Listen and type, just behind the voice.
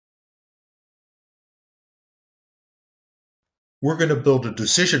We're going to build a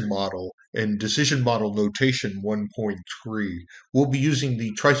decision model in Decision Model Notation 1.3. We'll be using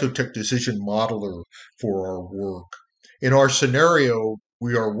the Trisotech Decision Modeler for our work. In our scenario,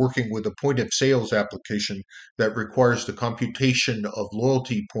 we are working with a point of sales application that requires the computation of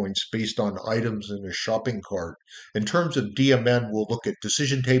loyalty points based on items in a shopping cart. In terms of DMN, we'll look at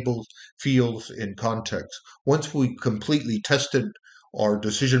decision tables, fields, and context. Once we've completely tested our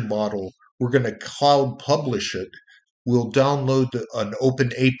decision model, we're going to cloud publish it. We'll download an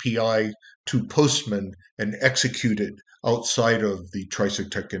open API to Postman and execute it outside of the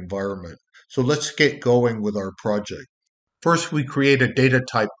Trisotech environment. So let's get going with our project. First, we create a data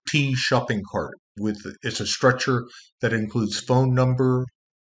type T shopping cart. It's a structure that includes phone number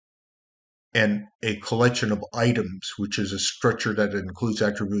and a collection of items, which is a structure that includes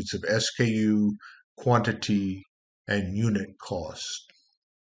attributes of SKU, quantity, and unit cost.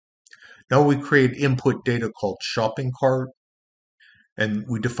 Now we create input data called shopping cart, and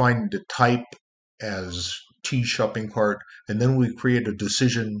we define the type as T shopping cart, and then we create a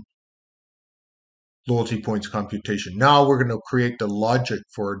decision loyalty points computation. Now we're going to create the logic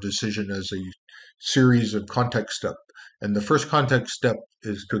for our decision as a series of context steps. And the first context step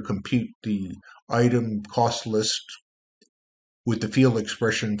is to compute the item cost list with the field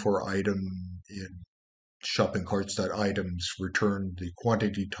expression for item in shopping carts, that items return the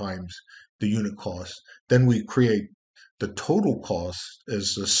quantity times the unit cost. Then we create the total cost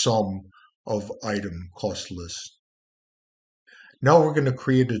as the sum of item cost list. Now we're going to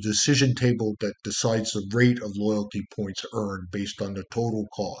create a decision table that decides the rate of loyalty points earned based on the total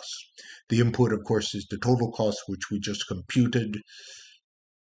cost. The input, of course, is the total cost, which we just computed.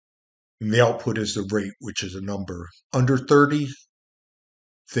 And the output is the rate, which is a number. Under 30,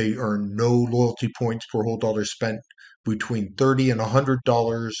 they earn no loyalty points per whole dollar spent. Between $30 and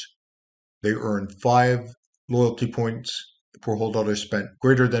 $100, they earn 5 loyalty points per whole dollar spent.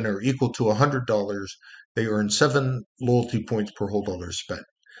 Greater than or equal to $100, they earn 7 loyalty points per whole dollar spent.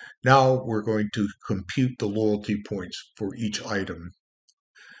 Now we're going to compute the loyalty points for each item.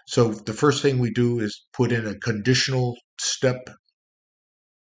 So the first thing we do is put in a conditional step.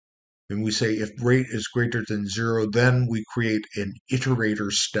 And we say if rate is greater than 0, then we create an iterator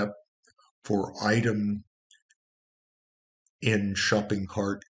step for item in shopping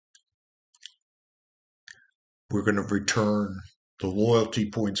cart. We're going to return the loyalty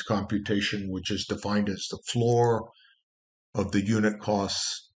points computation, which is defined as the floor of the unit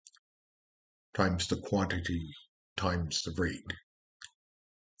costs times the quantity times the rate.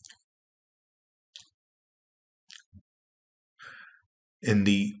 In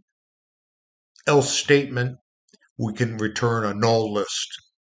the else statement, we can return a null list.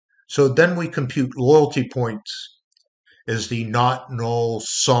 So then we compute loyalty points as the not null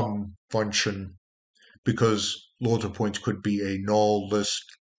sum function, because loyalty points could be a null list.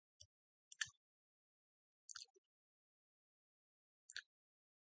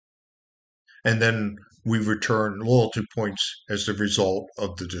 And then we return loyalty points as the result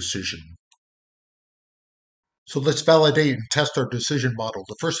of the decision. So let's validate and test our decision model.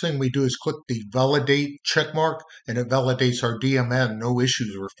 The first thing we do is click the validate checkmark, and it validates our DMN. No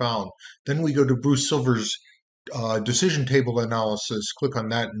issues were found. Then we go to Bruce Silver's decision table analysis, click on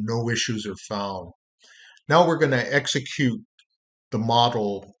that, and no issues are found. Now we're going to execute the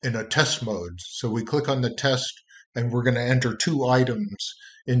model in a test mode. So we click on the test, and we're going to enter 2 items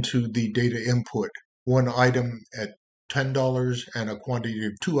into the data input. One item at $10 and a quantity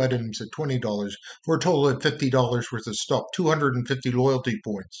of 2 items at $20 for a total of $50 worth of stuff, 250 loyalty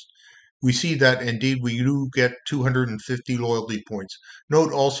points. We see that indeed we do get 250 loyalty points.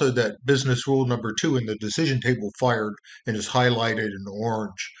 Note also that business rule number 2 in the decision table fired and is highlighted in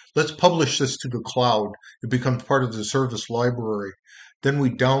orange. Let's publish this to the cloud. It becomes part of the service library. Then we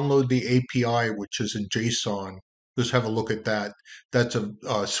download the API, which is in JSON. Let's have a look at that. That's a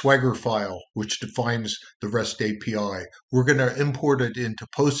Swagger file, which defines the REST API. We're going to import it into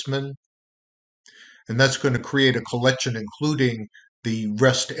Postman, and that's going to create a collection including the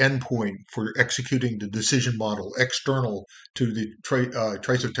REST endpoint for executing the decision model external to the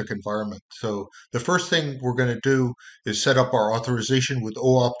Trisotech environment. So the first thing we're going to do is set up our authorization with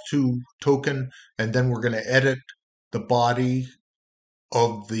OAuth2 token, and then we're going to edit the body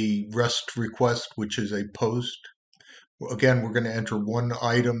of the REST request, which is a post. Again, we're going to enter one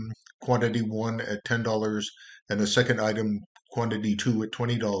item, quantity 1 at $10, and a second item, quantity 2 at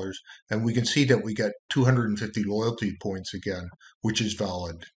 $20, and we can see that we get 250 loyalty points again, which is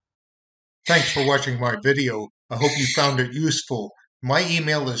valid. Thanks for watching my video. I hope you found it useful. My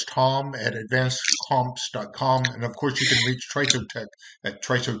email is tom@advancedcomps.com, and of course you can reach Trisotech at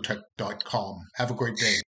trisotech.com. Have a great day.